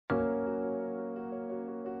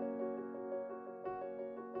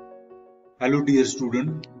Hello dear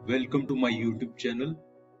student, welcome to my YouTube channel.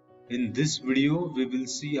 In this video we will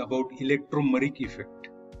see about electromeric effect.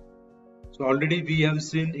 So already we have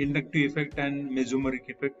seen inductive effect and mesomeric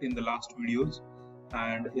effect in the last videos,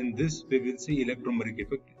 and in this we will see electromeric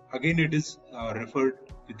effect. Again it is referred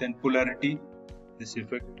with an polarity, this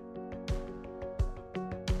effect.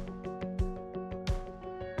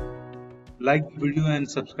 Like the video and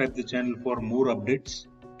subscribe the channel for more updates.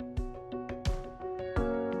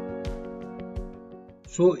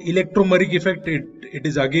 So electromeric effect, it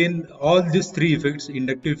is again all these three effects: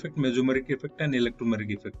 inductive effect, mesomeric effect and electromeric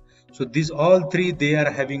effect. So these all three, they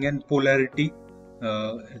are having an polarity,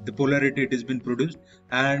 the polarity it has been produced.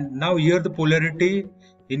 And now here the polarity,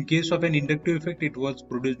 in case of an inductive effect, it was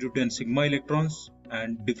produced due to an sigma electrons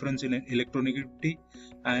and difference in electronegativity,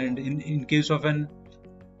 and in case of an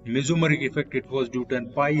mesomeric effect, it was due to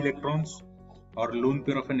an pi electrons or lone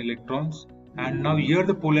pair of an electrons. And now here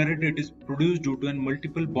the polarity, it is produced due to a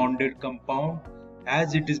multiple bonded compound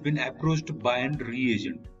as it has been approached by an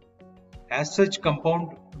reagent. As such,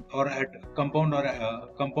 compound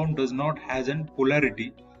does not has an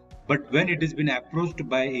polarity, but when it has been approached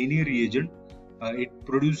by any reagent, it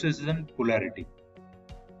produces an polarity.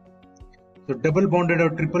 So double bonded or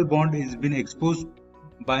triple bond is been exposed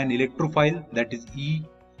by an electrophile, that is E.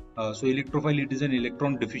 So electrophile, it is an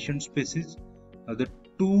electron deficient species. The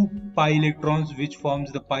two pi electrons which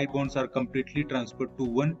forms the pi bonds are completely transferred to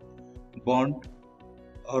one bond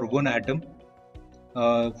or one atom.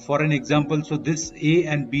 For an example, so this A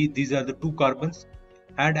and B, these are the two carbons,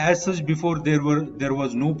 and as such before there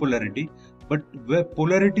was no polarity, but where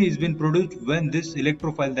polarity has been produced when this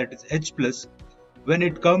electrophile, that is H plus, when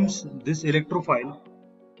it comes, this electrophile,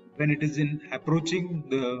 when it is in approaching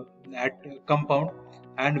the compound,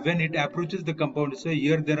 and when it approaches the compound, so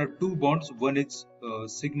here there are two bonds, one is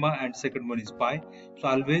sigma and second one is pi. So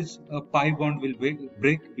always a pi bond will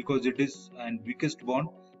break because it is an weakest bond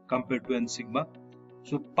compared to an sigma.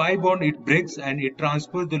 So pi bond, it breaks and it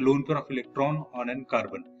transfers the lone pair of electron on an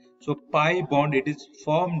carbon. So pi bond, it is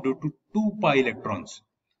formed due to two pi electrons,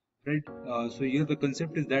 right? So here the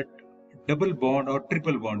concept is that double bond or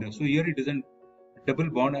triple bond. So here it is an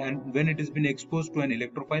double bond, and when it has been exposed to an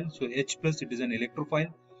electrophile, so H plus, it is an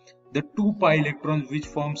electrophile, the two pi electrons which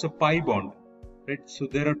forms a pi bond, right? So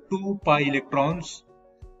there are two pi electrons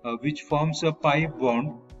which forms a pi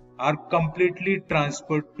bond are completely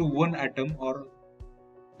transferred to one atom or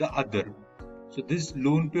the other. So this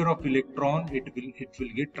lone pair of electron, it will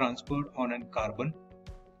get transferred on a carbon,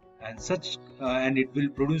 and such and it will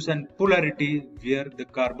produce an polarity where the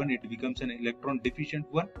carbon, it becomes an electron deficient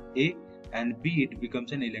one, A, and B, it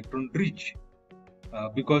becomes an electron rich,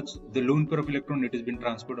 because the lone pair of electron, it has been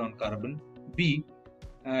transferred on carbon B.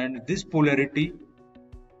 And this polarity,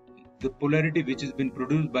 the polarity which has been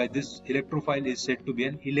produced by this electrophile, is said to be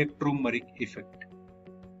an electromeric effect.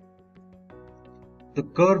 The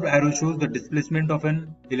curved arrow shows the displacement of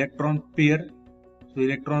an electron pair. So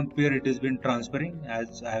electron pair, it has been transferring,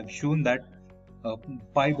 as I have shown that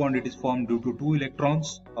pi bond, it is formed due to two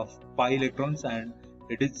electrons of pi electrons, and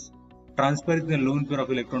it is transferring the lone pair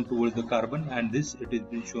of electron towards the carbon, and this it is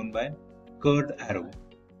been shown by a curved arrow.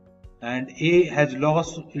 And A has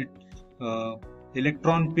lost its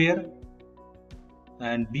electron pair,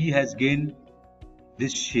 and B has gained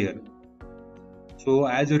this share. So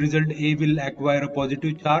as a result, A will acquire a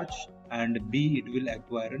positive charge and B, it will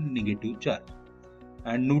acquire a negative charge.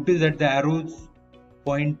 And notice that the arrows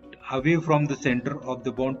point away from the center of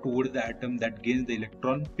the bond towards the atom that gains the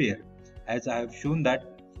electron pair. As I have shown that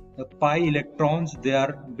the pi electrons, they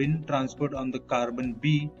are been transferred on the carbon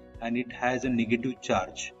B, and it has a negative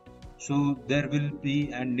charge. So there will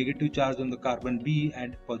be a negative charge on the carbon B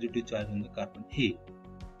and positive charge on the carbon A.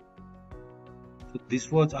 So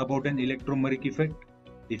this was about an electromeric effect.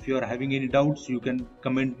 If you are having any doubts, you can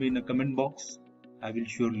comment me in the comment box. I will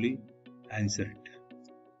surely answer it.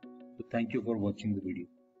 So thank you for watching the video.